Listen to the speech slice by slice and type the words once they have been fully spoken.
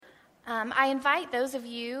I invite those of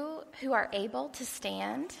you who are able to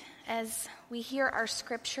stand as we hear our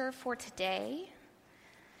scripture for today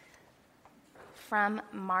from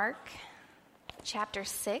Mark chapter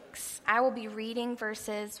 6. I will be reading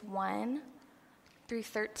verses 1 through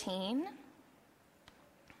 13.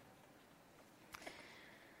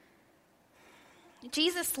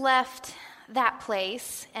 Jesus left that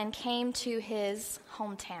place and came to his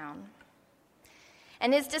hometown,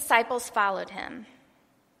 and his disciples followed him.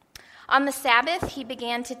 On the Sabbath, he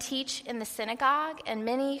began to teach in the synagogue, and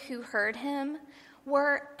many who heard him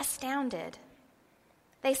were astounded.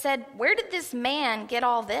 They said, "Where did this man get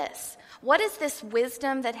all this? What is this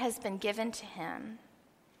wisdom that has been given to him?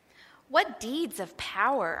 What deeds of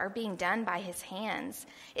power are being done by his hands?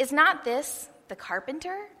 Is not this the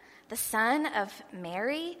carpenter, the son of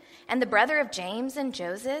Mary, and the brother of James and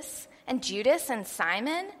Joseph, and Judas and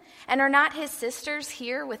Simon? And are not his sisters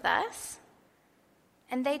here with us?"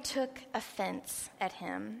 And they took offense at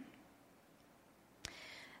him.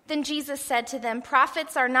 Then Jesus said to them,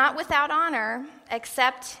 "Prophets are not without honor,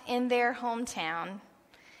 except in their hometown,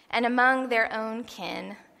 and among their own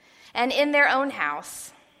kin, and in their own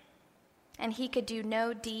house." And he could do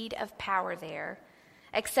no deed of power there,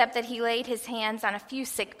 except that he laid his hands on a few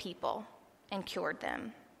sick people and cured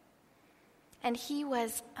them. And he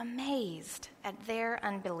was amazed at their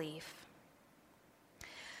unbelief.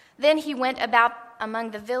 Then he went about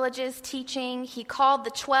among the villages teaching. He called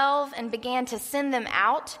the 12 and began to send them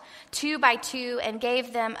out 2 by 2 and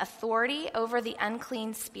gave them authority over the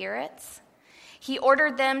unclean spirits. He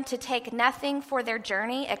ordered them to take nothing for their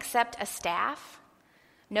journey except a staff,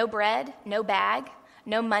 no bread, no bag,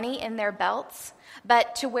 no money in their belts,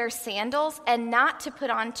 but to wear sandals and not to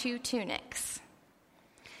put on 2 tunics.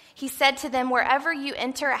 He said to them, "Wherever you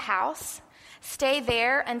enter a house, stay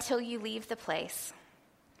there until you leave the place.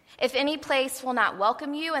 If any place will not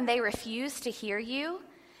welcome you and they refuse to hear you,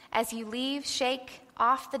 as you leave, shake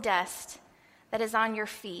off the dust that is on your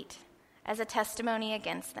feet as a testimony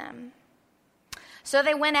against them." So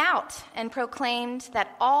they went out and proclaimed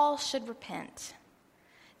that all should repent.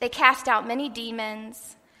 They cast out many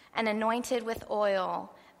demons and anointed with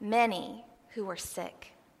oil many who were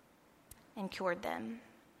sick and cured them.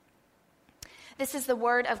 This is the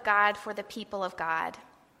word of God for the people of God.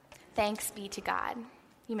 Thanks be to God.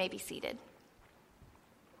 You may be seated.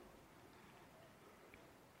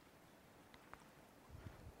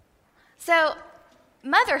 So,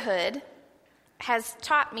 motherhood has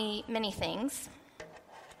taught me many things.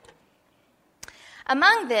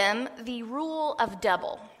 Among them, the rule of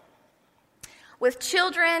double. With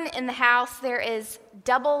children in the house, there is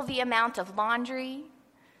double the amount of laundry,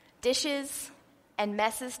 dishes, and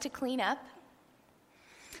messes to clean up.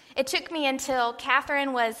 It took me until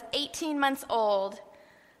Catherine was 18 months old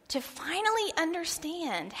to finally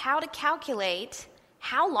understand how to calculate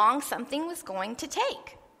how long something was going to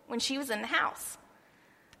take when she was in the house.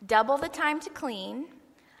 Double the time to clean,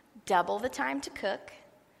 double the time to cook,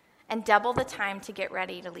 and double the time to get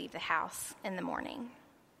ready to leave the house in the morning.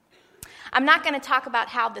 I'm not going to talk about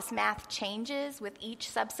how this math changes with each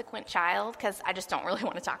subsequent child because I just don't really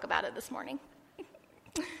want to talk about it this morning.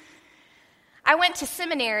 I went to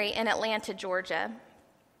seminary in Atlanta, Georgia.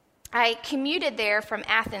 I commuted there from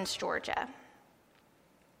Athens, Georgia,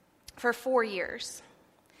 for 4 years.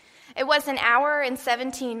 It was an hour and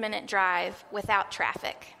 17-minute drive without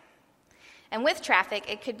traffic. And with traffic,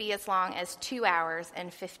 it could be as long as 2 hours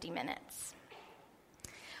and 50 minutes.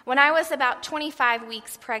 When I was about 25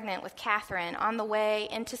 weeks pregnant with Catherine, on the way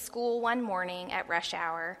into school one morning at rush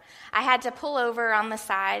hour, I had to pull over on the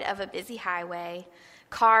side of a busy highway,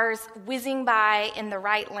 cars whizzing by in the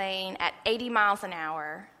right lane at 80 miles an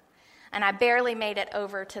hour, and I barely made it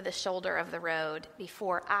over to the shoulder of the road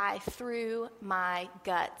before I threw my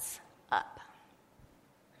guts up.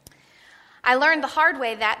 I learned the hard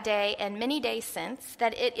way that day and many days since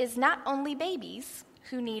that it is not only babies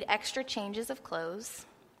who need extra changes of clothes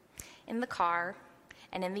in the car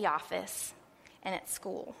and in the office and at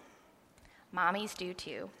school. Mommies do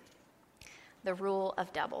too. The rule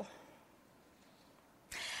of double.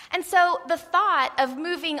 And so the thought of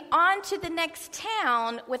moving on to the next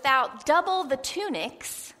town without double the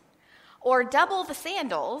tunics or double the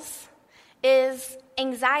sandals is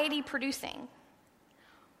anxiety-producing.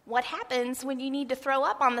 What happens when you need to throw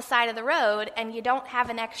up on the side of the road and you don't have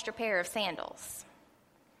an extra pair of sandals?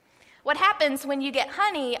 What happens when you get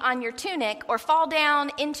honey on your tunic or fall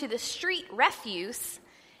down into the street refuse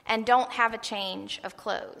and don't have a change of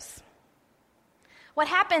clothes? What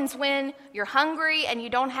happens when you're hungry and you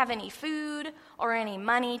don't have any food or any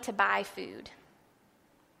money to buy food?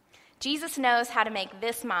 Jesus knows how to make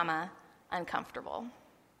this mama uncomfortable.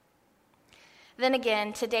 then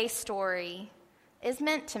again, today's story is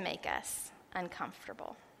meant to make us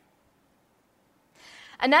uncomfortable.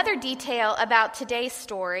 Another detail about today's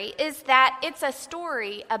story is that it's a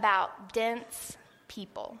story about dense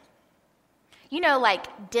people. You know,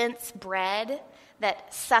 like dense bread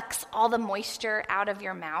that sucks all the moisture out of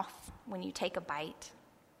your mouth when you take a bite.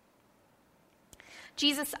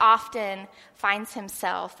 Jesus often finds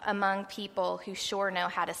himself among people who sure know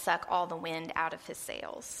how to suck all the wind out of his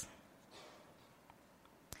sails.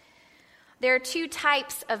 There are two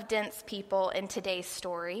types of dense people in today's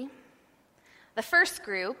story. The first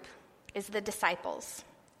group is the disciples.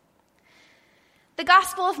 The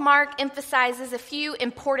Gospel of Mark emphasizes a few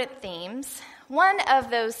important themes. One of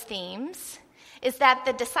those themes is that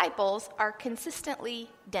the disciples are consistently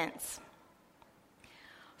dense.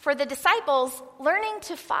 For the disciples, learning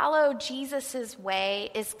to follow Jesus' way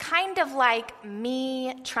is kind of like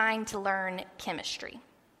me trying to learn chemistry.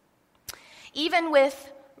 Even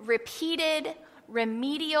with repeated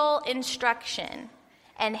remedial instruction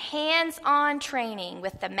and hands-on training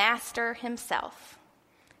with the master himself,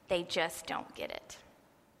 they just don't get it.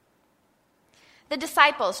 The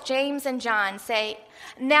disciples, James and John, say,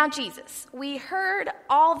 "Now, Jesus, we heard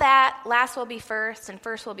all that last will be first and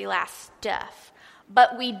first will be last stuff,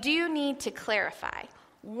 but we do need to clarify.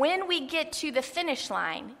 When we get to the finish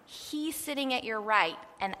line, he's sitting at your right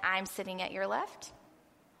and I'm sitting at your left."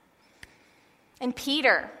 And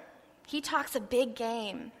Peter, he talks a big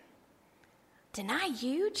game. "Deny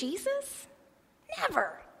you, Jesus?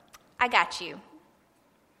 Never. I got you."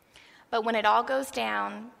 But when it all goes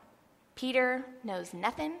down, Peter knows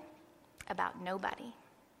nothing about nobody.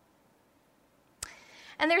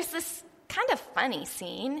 And there's this kind of funny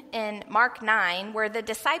scene in Mark 9 where the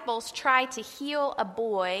disciples try to heal a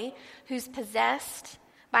boy who's possessed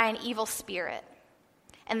by an evil spirit,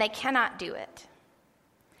 and they cannot do it,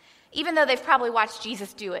 even though they've probably watched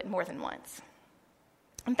Jesus do it more than once.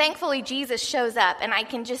 And thankfully, Jesus shows up, and I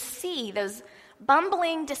can just see those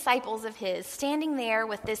bumbling disciples of his standing there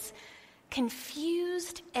with this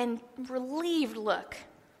confused and relieved look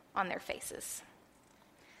on their faces.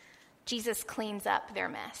 Jesus cleans up their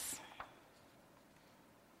mess.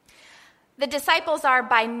 The disciples are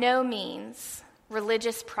by no means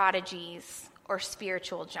religious prodigies or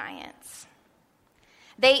spiritual giants.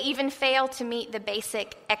 They even fail to meet the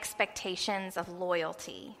basic expectations of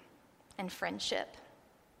loyalty and friendship.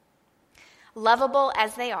 Lovable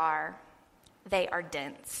as they are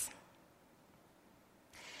dense.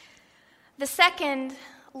 The second,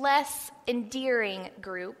 less endearing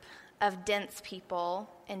group of dense people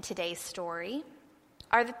in today's story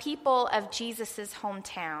are the people of Jesus'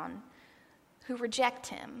 hometown who reject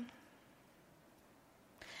him.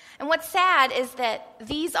 And what's sad is that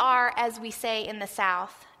these are, as we say in the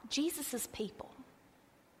South, Jesus' people.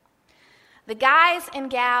 The guys and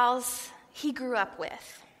gals he grew up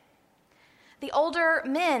with. The older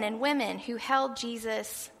men and women who held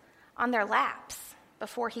Jesus on their laps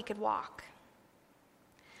before he could walk.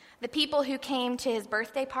 The people who came to his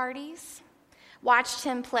birthday parties, watched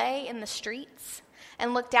him play in the streets,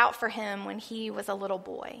 and looked out for him when he was a little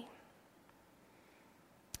boy.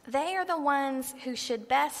 They are the ones who should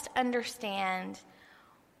best understand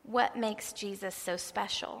what makes Jesus so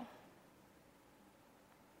special.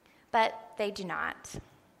 But they do not.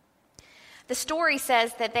 The story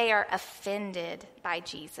says that they are offended by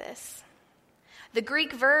Jesus. The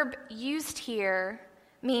Greek verb used here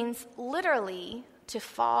means literally to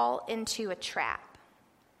fall into a trap,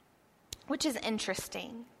 which is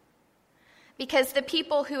interesting because the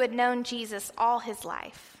people who had known Jesus all his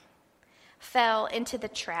life fell into the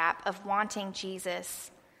trap of wanting Jesus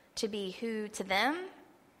to be who, to them,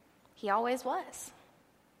 he always was.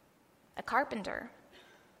 A carpenter,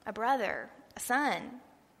 a brother, a son,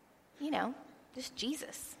 just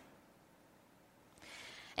Jesus.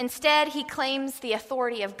 Instead, he claims the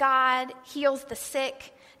authority of God, heals the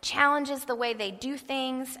sick, challenges the way they do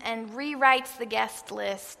things, and rewrites the guest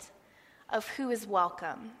list of who is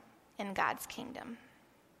welcome in God's kingdom.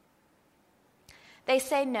 They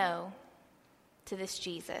say no to this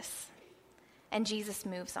Jesus, and Jesus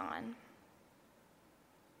moves on.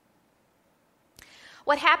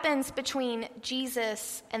 What happens between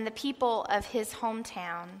Jesus and the people of his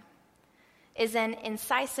hometown is an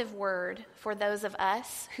incisive word for those of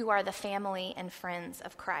us who are the family and friends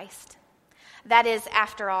of Christ. That is,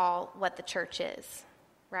 after all, what the church is,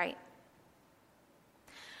 right?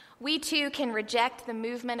 We too can reject the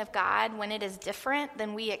movement of God when it is different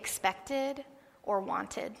than we expected or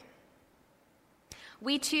wanted.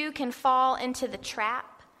 We too can fall into the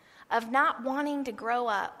trap of not wanting to grow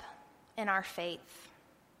up in our faith,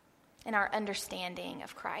 in our understanding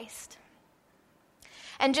of Christ.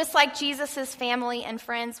 And just like Jesus' family and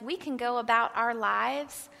friends, we can go about our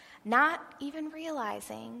lives not even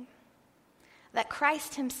realizing that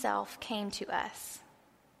Christ himself came to us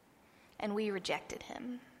and we rejected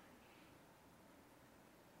him.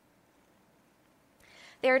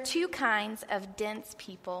 There are two kinds of dense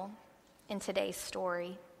people in today's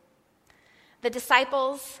story: the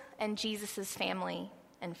disciples and Jesus' family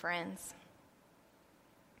and friends.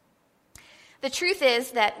 The truth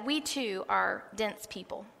is that we too are dense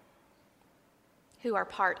people who are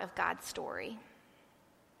part of God's story.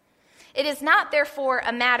 It is not, therefore,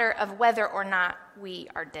 a matter of whether or not we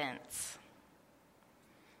are dense.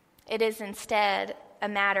 It is instead a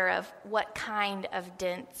matter of what kind of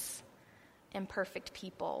dense, imperfect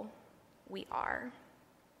people we are.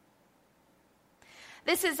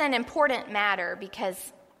 This is an important matter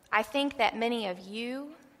because I think that many of you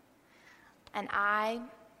and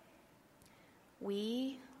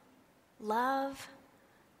we love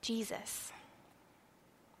Jesus.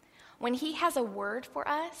 When he has a word for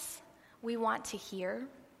us, we want to hear.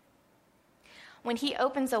 When he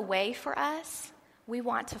opens a way for us, we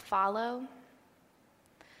want to follow.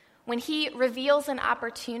 When he reveals an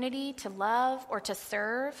opportunity to love or to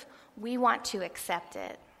serve, we want to accept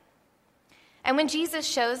it. And when Jesus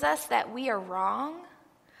shows us that we are wrong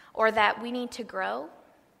or that we need to grow,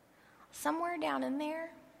 somewhere down in there,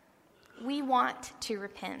 we want to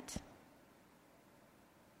repent.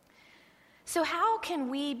 So how can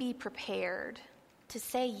we be prepared to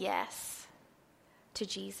say yes to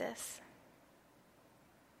Jesus?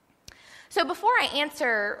 So before I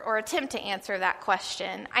answer or attempt to answer that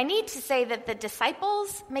question, I need to say that the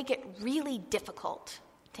disciples make it really difficult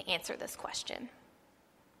to answer this question.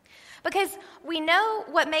 Because we know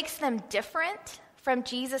what makes them different from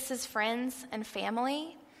Jesus' friends and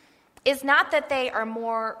family is not that they are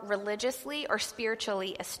more religiously or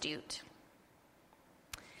spiritually astute.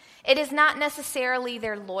 It is not necessarily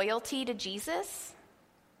their loyalty to Jesus,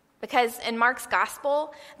 because in Mark's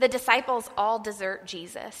gospel, the disciples all desert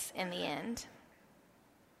Jesus in the end.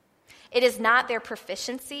 It is not their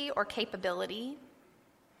proficiency or capability.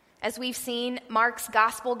 As we've seen, Mark's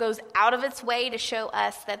gospel goes out of its way to show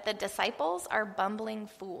us that the disciples are bumbling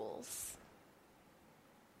fools.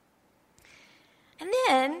 And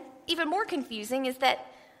then, even more confusing is that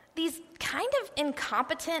these kind of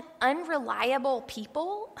incompetent, unreliable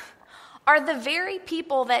people are the very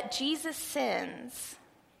people that Jesus sends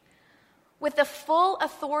with the full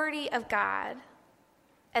authority of God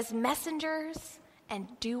as messengers and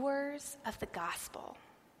doers of the gospel.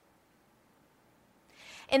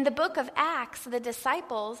 In the book of Acts, the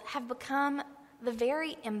disciples have become the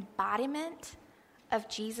very embodiment of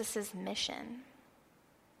Jesus' mission.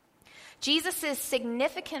 Jesus'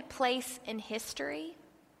 significant place in history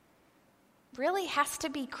really has to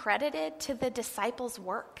be credited to the disciples'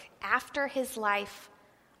 work after his life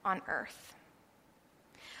on earth.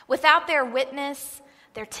 Without their witness,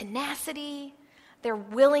 their tenacity, their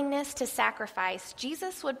willingness to sacrifice,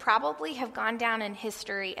 Jesus would probably have gone down in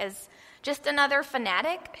history as just another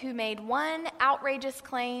fanatic who made one outrageous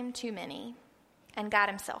claim too many and got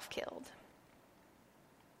himself killed.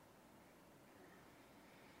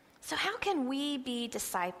 So how can we be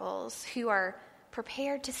disciples who are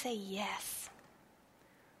prepared to say yes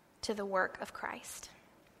to the work of Christ?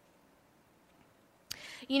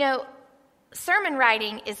 You know, sermon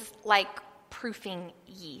writing is like proofing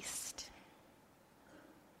yeast.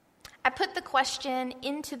 I put the question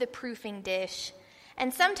into the proofing dish,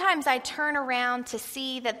 and sometimes I turn around to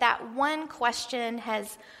see that one question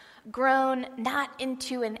has grown not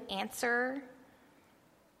into an answer,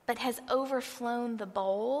 but has overflown the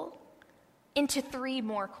bowl into 3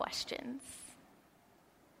 more questions.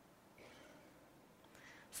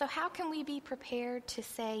 So how can we be prepared to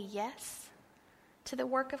say yes to the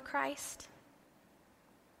work of Christ?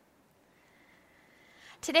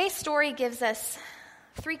 Today's story gives us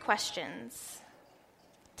 3 questions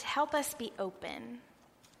to help us be open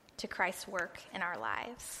to Christ's work in our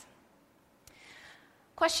lives.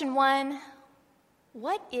 Question 1,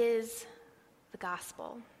 what is the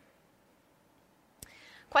gospel?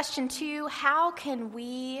 Question 2, how can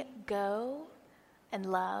we go and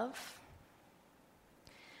love?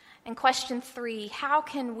 And question 3, how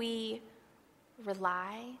can we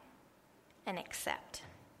rely and accept?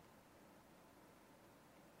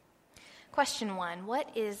 Question 1, what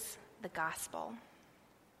is the gospel?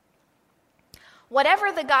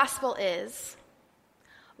 Whatever the gospel is,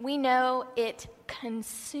 we know it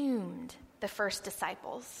consumed the first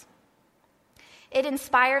disciples. It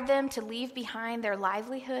inspired them to leave behind their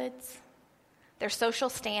livelihoods, their social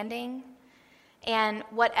standing, and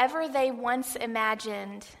whatever they once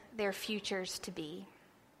imagined their futures to be.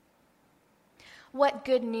 What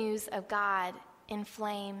good news of God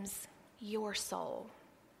inflames your soul?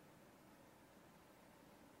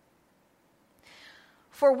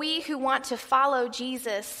 For we who want to follow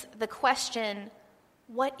Jesus, the question,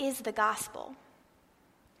 what is the gospel,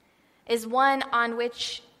 is one on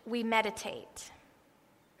which we meditate,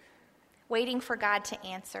 waiting for God to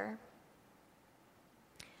answer,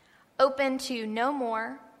 open to no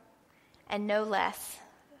more and no less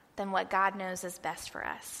than what God knows is best for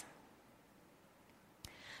us.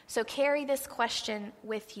 So carry this question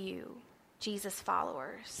with you, Jesus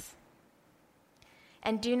followers,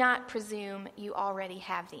 and do not presume you already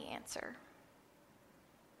have the answer.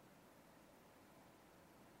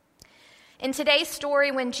 In today's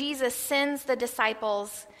story, when Jesus sends the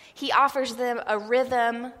disciples, he offers them a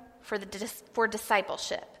rhythm for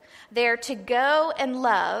discipleship. They're to go and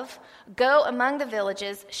love, go among the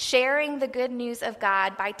villages, sharing the good news of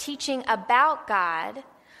God by teaching about God,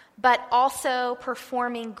 but also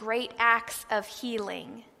performing great acts of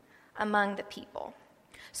healing among the people.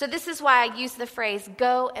 So this is why I use the phrase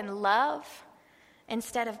go and love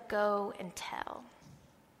instead of go and tell.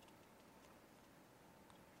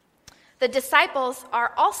 The disciples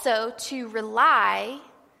are also to rely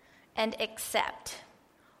and accept.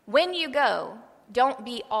 When you go, don't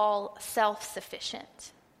be all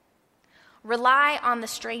self-sufficient. Rely on the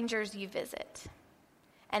strangers you visit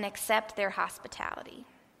and accept their hospitality.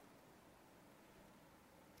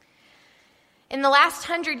 In the last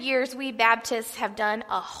 100 years, we Baptists have done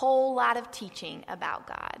a whole lot of teaching about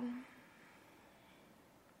God.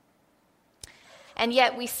 And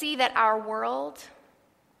yet we see that our world,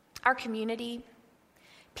 our community,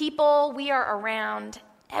 people we are around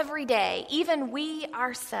every day, even we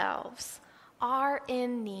ourselves, are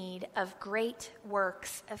in need of great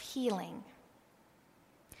works of healing.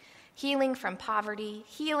 Healing from poverty,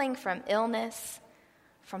 healing from illness,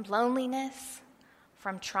 from loneliness,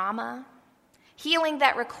 from trauma. Healing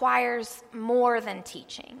that requires more than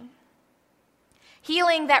teaching.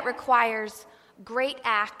 Healing that requires great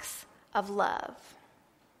acts of love.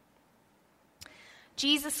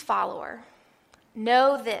 Jesus follower,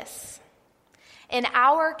 know this. In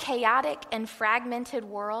our chaotic and fragmented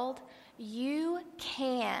world, you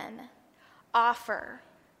can offer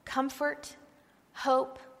comfort,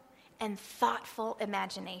 hope, and thoughtful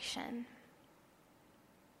imagination.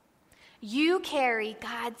 You carry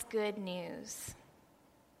God's good news.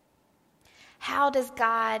 How does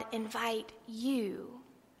God invite you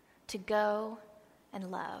to go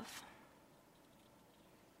and love?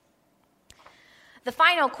 The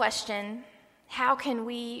final question, how can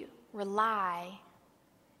we rely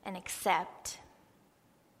and accept,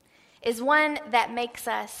 is one that makes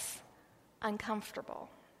us uncomfortable.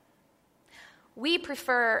 We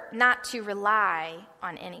prefer not to rely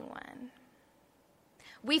on anyone.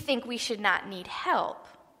 We think we should not need help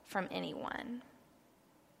from anyone.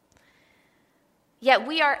 Yet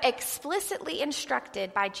we are explicitly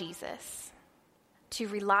instructed by Jesus to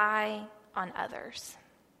rely on others,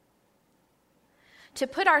 to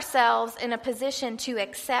put ourselves in a position to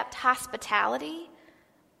accept hospitality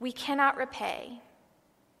we cannot repay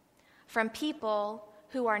from people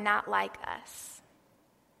who are not like us.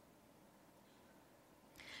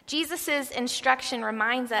 Jesus' instruction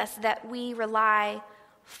reminds us that we rely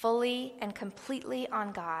fully and completely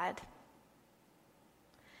on God.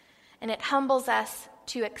 And it humbles us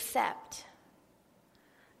to accept,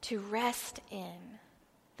 to rest in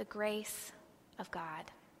the grace of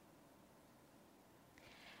God.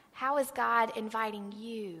 How is God inviting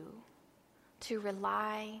you to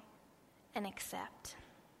rely and accept?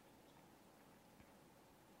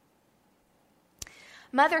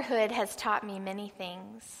 Motherhood has taught me many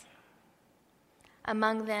things,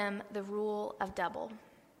 among them the rule of double.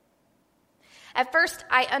 At first,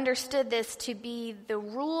 I understood this to be the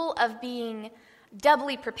rule of being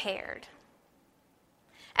doubly prepared,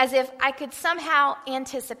 as if I could somehow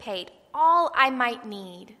anticipate all I might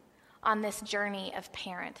need on this journey of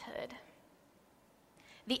parenthood.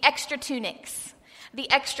 The extra tunics, the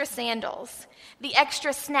extra sandals, the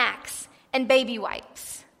extra snacks and baby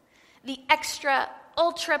wipes, the extra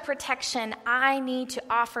ultra protection I need to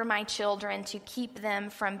offer my children to keep them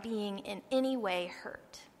from being in any way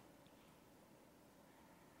hurt.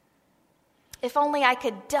 If only I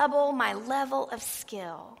could double my level of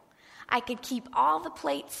skill, I could keep all the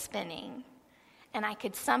plates spinning, and I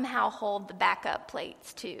could somehow hold the backup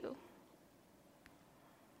plates too.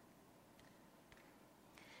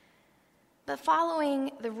 But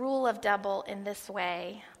following the rule of double in this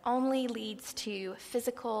way only leads to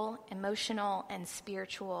physical, emotional, and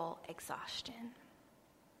spiritual exhaustion.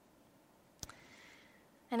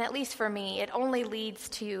 And at least for me, it only leads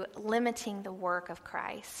to limiting the work of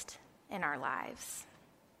Christ in our lives.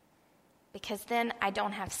 Because then I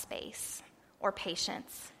don't have space or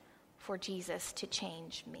patience for Jesus to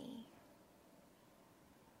change me.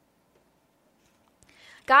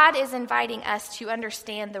 God is inviting us to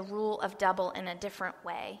understand the rule of double in a different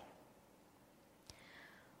way.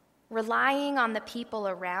 Relying on the people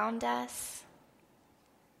around us,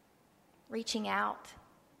 reaching out,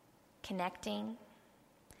 connecting,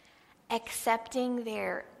 accepting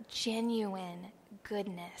their genuine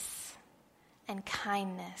goodness and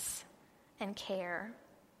kindness and care,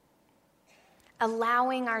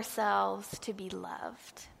 allowing ourselves to be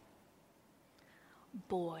loved.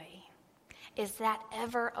 Boy, is that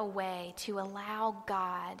ever a way to allow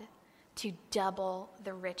God to double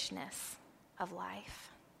the richness of life.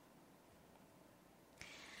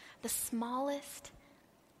 The smallest,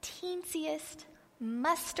 teensiest,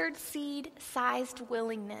 mustard seed-sized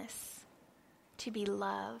willingness to be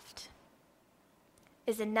loved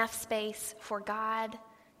is enough space for God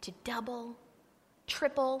to double,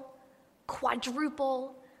 triple,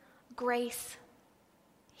 quadruple grace,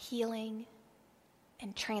 healing,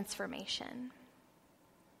 and transformation.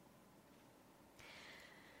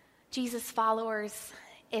 Jesus followers,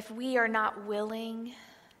 if we are not willing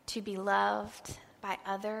to be loved by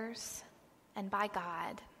others and by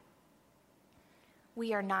God,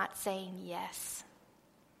 we are not saying yes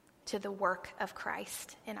to the work of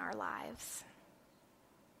Christ in our lives.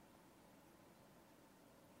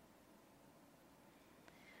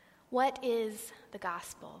 What is the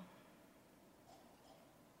gospel?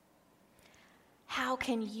 How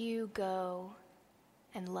can you go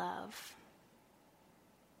and love?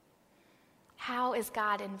 How is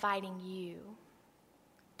God inviting you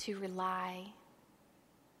to rely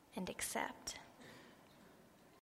and accept?